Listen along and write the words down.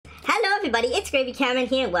everybody, it's Gravycatman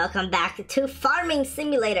here. Welcome back to Farming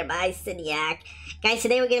Simulator by Seniac. Guys,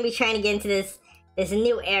 today we're going to be trying to get into this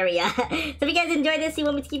new area. So if you guys enjoyed this, you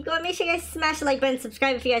want me to keep going, make sure you guys smash the like button,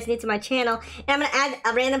 subscribe if you guys are new to my channel. And I'm going to add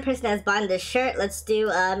a random person that's buying this shirt. Let's do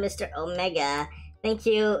Mr. Omega. Thank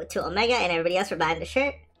you to Omega and everybody else for buying the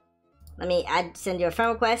shirt. Let me send you a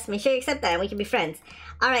friend request. Make sure you accept that and we can be friends.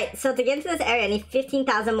 Alright, so to get into this area, I need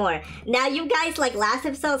 15,000 more. Now, you guys, like last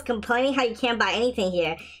episode, was complaining how you can't buy anything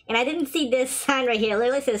here. And I didn't see this sign right here. It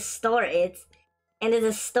literally says store it. And there's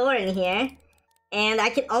a store in here. And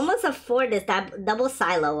I can almost afford this double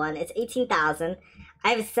silo one. It's 18,000. I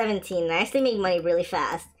have 17. And I actually make money really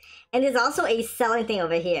fast. And there's also a selling thing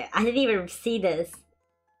over here. I didn't even see this.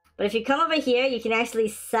 But if you come over here, you can actually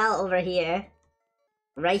sell over here.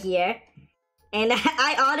 Right here. And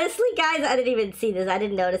I honestly, guys, I didn't even see this. I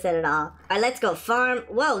didn't notice it at all. Alright, let's go farm.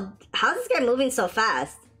 Whoa, how's this guy moving so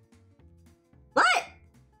fast? What?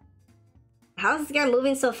 How's this guy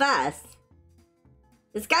moving so fast?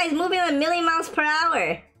 This guy's moving at 1,000,000 miles per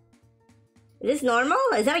hour. Is this normal?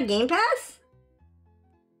 Is that a game pass?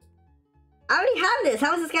 I already have this.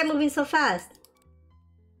 How is this guy moving so fast?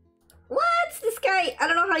 What? This guy, I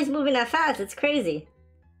don't know how he's moving that fast. It's crazy.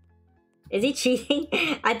 Is he cheating?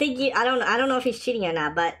 I don't know if he's cheating or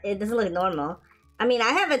not, but it doesn't look normal. I mean,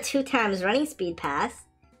 I have a 2x running speed pass.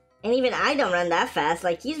 And even I don't run that fast.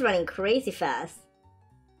 Like, he's running crazy fast.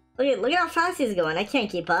 Look at how fast he's going. I can't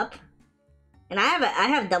keep up. And I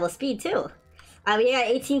have double speed too. We got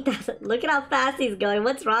 18,000. Look at how fast he's going.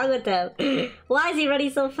 What's wrong with him? Why is he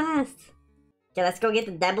running so fast? Okay, let's go get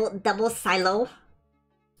the double silo.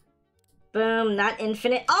 Boom, not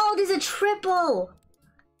infinite. Oh, there's a triple!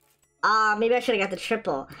 Maybe I should have got the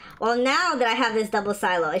triple. Well, now that I have this double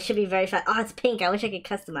silo, it should be very fast. Oh, it's pink. I wish I could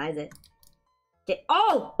customize it. Okay.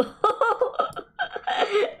 Oh!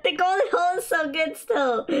 The golden hole is so good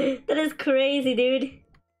still. That is crazy, dude.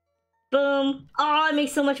 Boom. Oh, it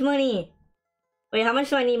makes so much money. Wait, how much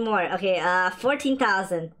do I need more? Okay,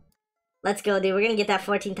 14,000. Let's go, dude. We're gonna get that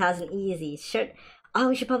 14,000 easy. Sure. Oh,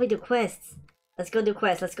 we should probably do quests. Let's go do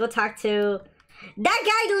quests. Let's go talk to... That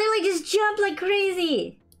guy literally just jumped like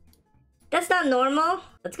crazy. That's not normal.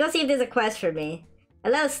 Let's go see if there's a quest for me.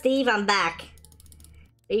 Hello, Steve. I'm back.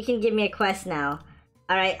 You can give me a quest now.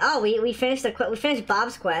 All right. Oh, we finished we finished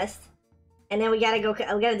Bob's quest, and then we gotta go.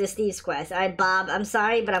 We gotta do Steve's quest. All right, Bob. I'm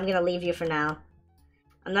sorry, but I'm gonna leave you for now.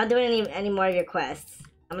 I'm not doing any more of your quests.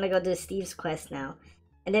 I'm gonna go do Steve's quest now,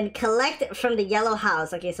 and then collect from the yellow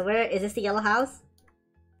house. Okay, so where is this? The yellow house?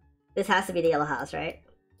 This has to be the yellow house, right?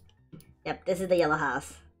 Yep, this is the yellow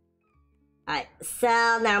house. Alright,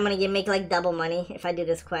 sell. Now I'm gonna make like double money if I do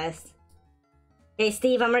this quest. Okay,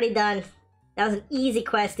 Steve, I'm already done. That was an easy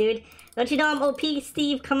quest, dude. Don't you know I'm OP,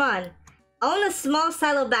 Steve? Come on. I own a small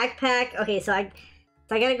silo backpack. Okay, so I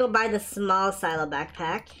gotta go buy the small silo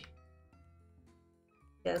backpack.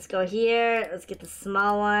 Okay, let's go here. Let's get the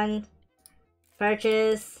small one.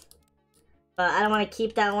 Purchase. But I don't want to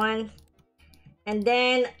keep that one. And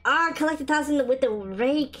then, collect 1,000 with the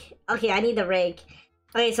rake. Okay, I need the rake.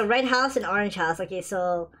 Okay, so red house and orange house. Okay,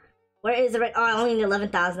 so where is the red? Oh, I only need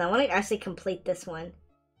 11,000. I want to actually complete this one.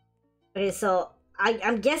 Okay, so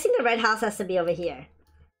I'm guessing the red house has to be over here.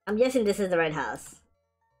 I'm guessing this is the red house.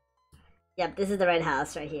 Yep, this is the red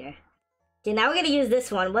house right here. Okay, now we're gonna use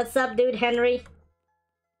this one. What's up, dude, Henry?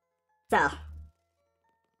 So,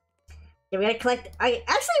 yeah, we gotta collect.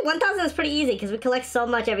 Actually, 1,000 is pretty easy because we collect so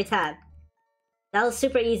much every time. That was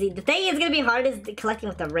super easy. The thing is gonna be hard is collecting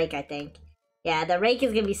with the rake, I think. Yeah, the rake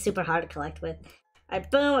is gonna be super hard to collect with.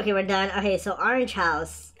 Alright, boom. Okay, we're done. Okay, so orange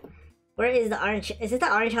house. Where is the orange? Is it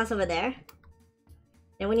the orange house over there?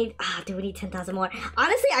 And we need... dude, we need 10,000 more.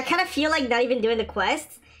 Honestly, I kind of feel like not even doing the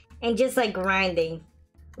quests and just like grinding.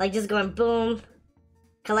 Like just going boom.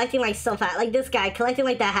 Collecting like so fast. Like this guy, collecting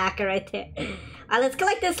like that hacker right there. Alright, let's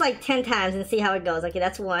collect this like 10 times and see how it goes. Okay,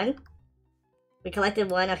 that's one. We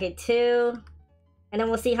collected one. Okay, two. And then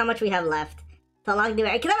we'll see how much we have left. So long do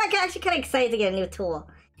it. Because I'm actually kind of excited to get a new tool.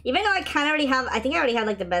 Even though I kind of already have... I think I already have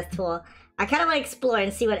like the best tool. I kind of want to explore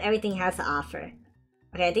and see what everything has to offer.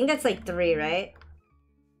 Okay, I think that's like 3, right?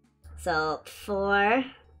 So, 4. I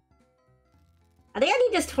think I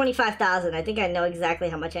need just 25,000. I think I know exactly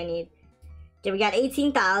how much I need. Okay, we got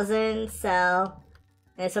 18,000. Sell.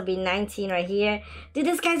 And this will be 19 right here. Dude,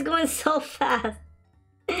 this guy's going so fast.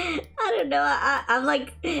 I don't know. I'm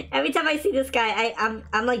like, every time I see this guy,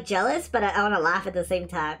 I'm like jealous, but I want to laugh at the same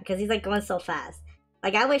time because he's like going so fast.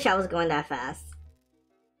 Like, I wish I was going that fast.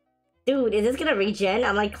 Dude, is this gonna regen?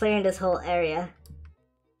 I'm like clearing this whole area.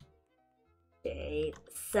 Okay,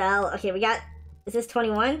 sell. Okay, we got, is this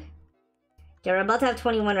 21? Okay, we're about to have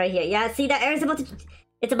 21 right here. Yeah, see, that area's about to...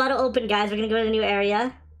 It's about to open, guys. We're gonna go to the new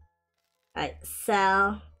area. Alright,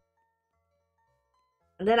 sell.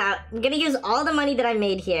 And then I'm gonna use all the money that I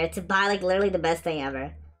made here to buy, like, literally the best thing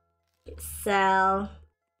ever. Sell.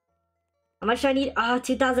 How much do I need? Oh,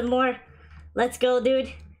 2,000 more. Let's go,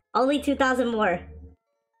 dude. Only 2,000 more.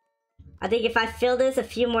 I think if I fill this a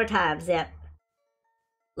few more times, yep.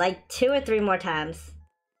 Like 2 or 3 more times.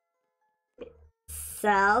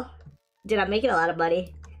 Sell. Dude, I'm making a lot of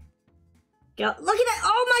money. Go. Look at that.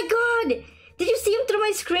 Oh my god. Did you see him through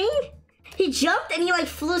my screen? He jumped and he like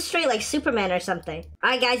flew straight like Superman or something.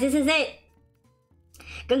 Alright guys, this is it.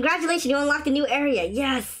 Congratulations, you unlocked a new area.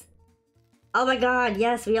 Yes. Oh my god,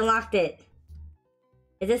 yes, we unlocked it.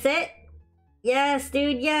 Is this it? Yes,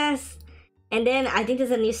 dude, yes. And then I think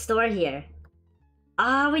there's a new store here.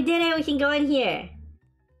 Oh, we did it. We can go in here.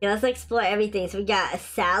 Yeah, let's explore everything. So we got a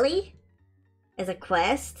Sally as a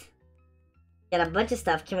quest. Got a bunch of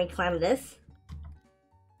stuff. Can we climb this?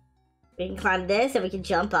 We can climb this and we can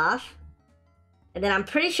jump off. And then I'm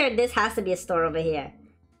pretty sure this has to be a store over here.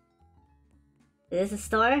 Is this a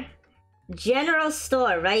store? General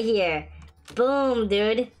store right here. Boom,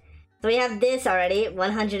 dude. So we have this already.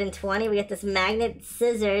 120. We got this magnet,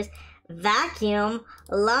 scissors, vacuum,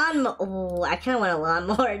 lawnmower. Oh, I kind of want a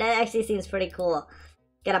lawnmower. That actually seems pretty cool.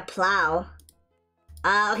 Got a plow.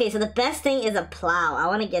 Okay, so the best thing is a plow. I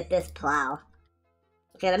want to get this plow.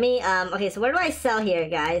 Okay, let me, okay, so where do I sell here,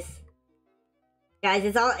 guys? Guys,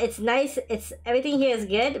 it's nice, everything here is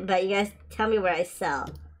good, but you guys tell me where I sell.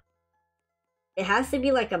 It has to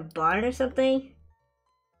be like a barn or something.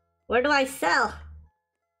 Where do I sell?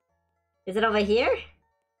 Is it over here?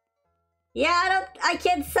 Yeah, I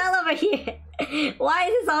can't sell over here. Why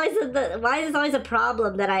is this always a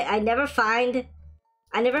problem that I never find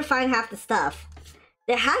half the stuff?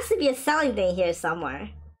 There has to be a selling thing here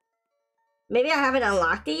somewhere. Maybe I haven't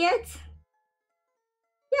unlocked it yet?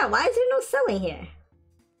 Yeah, why is there no selling here?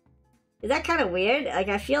 Is that kind of weird? Like,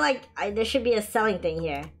 I feel like there should be a selling thing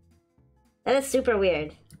here. That is super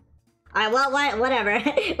weird. Alright, well, whatever.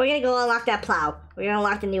 We're gonna go unlock that plow. We're gonna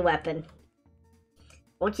unlock the new weapon.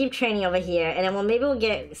 We'll keep training over here, and then maybe we'll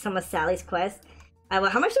get some of Sally's quest. Well,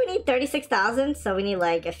 how much do we need? 36,000? So we need,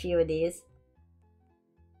 like, a few of these.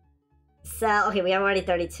 So, okay, we have already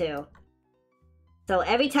 32. So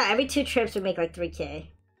every 2 trips we make, like, 3K.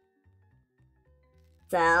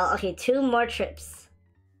 So, okay, 2 more trips.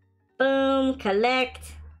 Boom,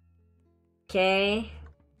 collect. Okay.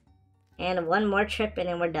 And 1 more trip and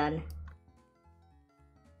then we're done.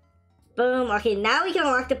 Boom, okay, now we can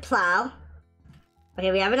unlock the plow.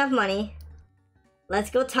 Okay, we have enough money. Let's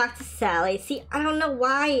go talk to Sally. See, I don't know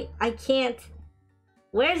why I can't.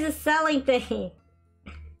 Where's the selling thing?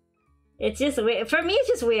 It's just weird. For me, it's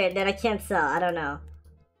just weird that I can't sell. I don't know.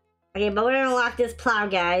 Okay, but we're gonna unlock this plow,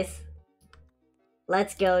 guys.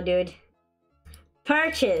 Let's go, dude.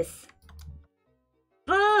 Purchase.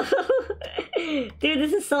 Boom! Dude,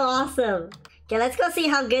 this is so awesome. Okay, let's go see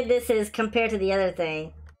how good this is compared to the other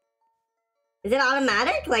thing. Is it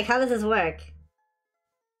automatic? Like, how does this work?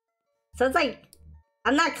 So it's like,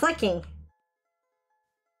 I'm not clicking.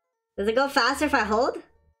 Does it go faster if I hold?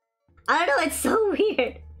 I don't know, it's so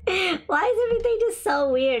weird. Why is everything just so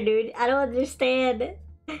weird, dude? I don't understand.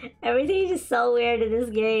 Everything is just so weird in this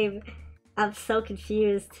game. I'm so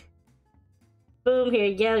confused. Boom, here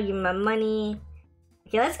you go, give me my money.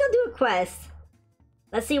 Okay, let's go do a quest.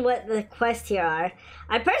 Let's see what the quests here are.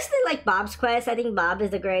 I personally like Bob's quest. I think Bob is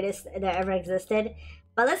the greatest that ever existed.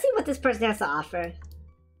 But let's see what this person has to offer.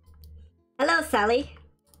 Hello, Sally.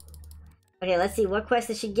 Okay, let's see. What quest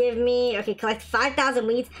does she give me? Okay, collect 5,000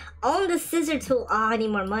 weeds. Own the scissor tool. Oh, I need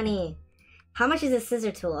more money. How much is a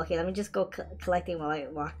scissor tool? Okay, let me just go collecting while I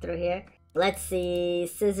walk through here. Let's see.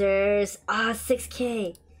 Scissors. Ah,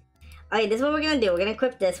 6K. Okay, this is what we're gonna do. We're gonna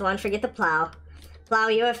equip this one. Forget the plow. Plow,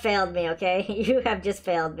 you have failed me, okay? You have just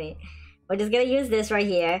failed me. We're just gonna use this right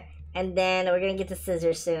here. And then we're gonna get the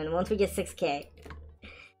scissors soon. Once we get 6K.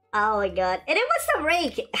 Oh my god. And then what's the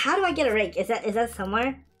rake? How do I get a rake? Is that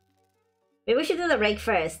somewhere? Maybe we should do the rake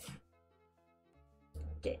first.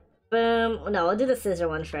 Okay. Boom. No, we'll do the scissor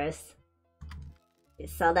one first. Okay,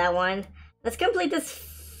 sell that one. Let's complete this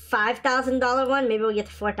 $5,000 one. Maybe we'll get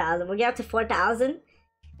to 4,000. We'll get up to 4,000.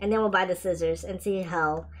 And then we'll buy the scissors and see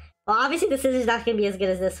how. Well, obviously the scissors not gonna be as good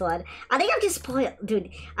as this one. I think I'm just spoiled. Dude,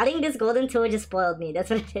 I think this golden tool just spoiled me.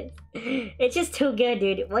 That's what it is. It's just too good,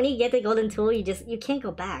 dude. When you get the golden tool, you can't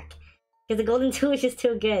go back. Because the golden tool is just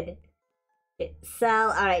too good. Okay, sell.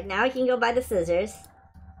 Alright, now I can go buy the scissors.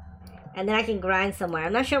 And then I can grind somewhere.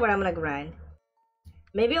 I'm not sure where I'm gonna grind.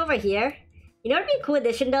 Maybe over here. You know what would be a cool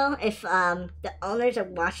addition though? If the owners are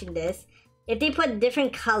watching this if they put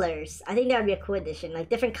different colors, I think that would be a cool addition. Like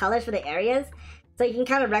different colors for the areas, so you can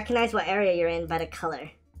kind of recognize what area you're in by the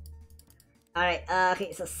color. All right.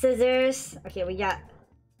 Okay. So scissors. Okay, we got.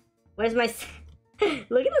 Where's my?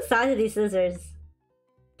 Look at the size of these scissors.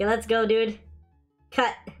 Okay, let's go, dude.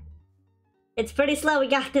 Cut. It's pretty slow. We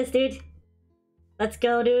got this, dude. Let's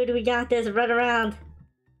go, dude. We got this. Run around.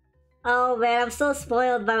 Oh man, I'm so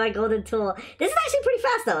spoiled by my golden tool. This is actually pretty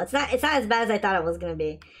fast though. It's not as bad as I thought it was gonna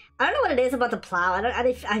be. I don't know what it is about the plow.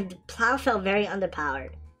 Plow felt very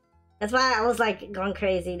underpowered. That's why I was like going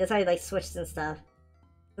crazy. That's why I like switched and stuff.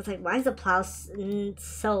 It's like, why is the plow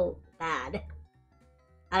so bad?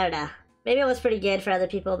 I don't know. Maybe it was pretty good for other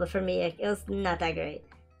people, but for me, it was not that great.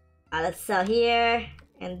 Alright, let's sell here,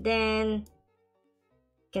 and then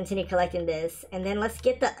continue collecting this, and then let's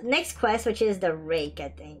get the next quest, which is the rake. I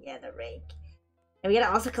think, yeah, the rake. And we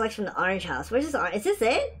gotta also collect from the orange house. Where's this orange? Is this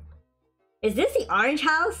it? Is this the orange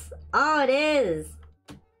house? Oh, it is.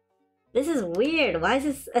 This is weird. Why is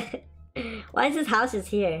this? Why is this house just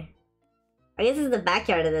here? I guess this is the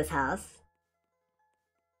backyard of this house.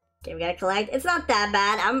 Okay, we gotta collect. It's not that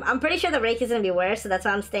bad. I'm pretty sure the rake is gonna be worse, so that's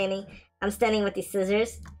why I'm standing. I'm standing with these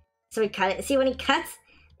scissors. So we cut it. See, when he cuts,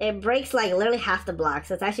 it breaks like literally half the block,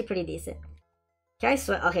 so it's actually pretty decent. Can I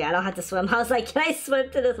swim? Okay, I don't have to swim. I was like, can I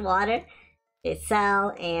swim to this water? Okay,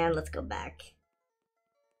 sell, and let's go back.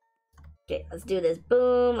 Okay, let's do this.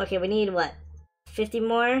 Boom. Okay, we need what? 50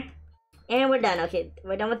 more? And we're done. Okay,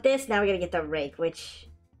 we're done with this. Now we're gonna get the rake, which...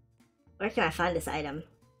 Where can I find this item?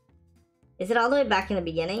 Is it all the way back in the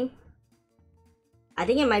beginning? I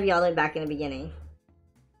think it might be all the way back in the beginning.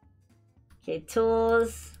 Okay,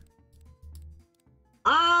 tools.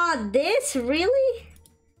 Ah, this? Really?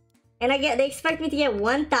 And they expect me to get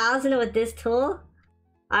 1,000 with this tool?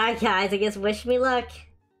 Alright guys, I guess wish me luck.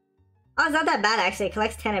 Oh, it's not that bad actually. It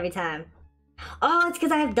collects 10 every time. Oh, it's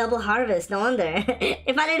because I have double harvest. No wonder.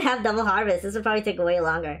 If I didn't have double harvest, this would probably take way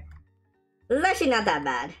longer. This is actually not that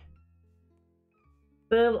bad.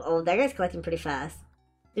 Boom. Oh, that guy's collecting pretty fast.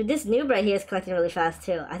 Dude, this noob right here is collecting really fast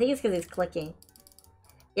too. I think it's because he's clicking.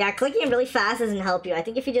 Yeah, clicking really fast doesn't help you. I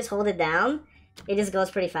think if you just hold it down, it just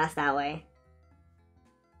goes pretty fast that way.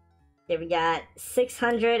 Okay, we got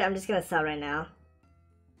 600. I'm just gonna sell right now.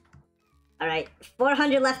 Alright,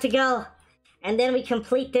 400 left to go. And then we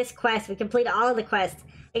complete this quest. We complete all of the quests.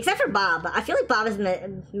 Except for Bob. I feel like Bob is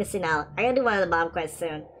missing out. I gotta do one of the Bob quests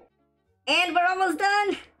soon. And we're almost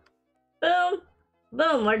done! Boom!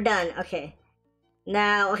 Boom, we're done. Okay.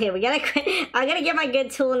 Now, okay, I gotta get my good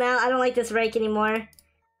tool now. I don't like this rake anymore.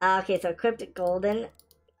 Okay, so equipped golden.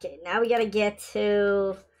 Okay, now we gotta get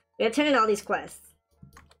to... We gotta turn in all these quests.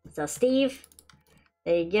 So, Steve.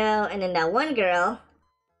 There you go. And then that one girl.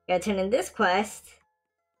 Gotta turn in this quest.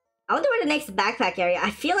 I wonder where the next backpack area...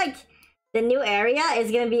 I feel like the new area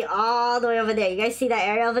is gonna be all the way over there. You guys see that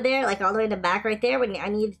area over there? Like, all the way in the back right there? When I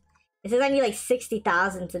need... It says I need, like,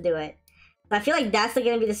 60,000 to do it. So I feel like that's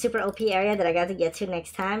gonna be the super OP area that I got to get to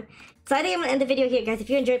next time. So I think I'm gonna end the video here, guys. If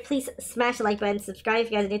you enjoyed, please smash the like button, subscribe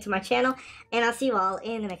if you guys are new to my channel, and I'll see you all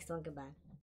in the next one. Goodbye.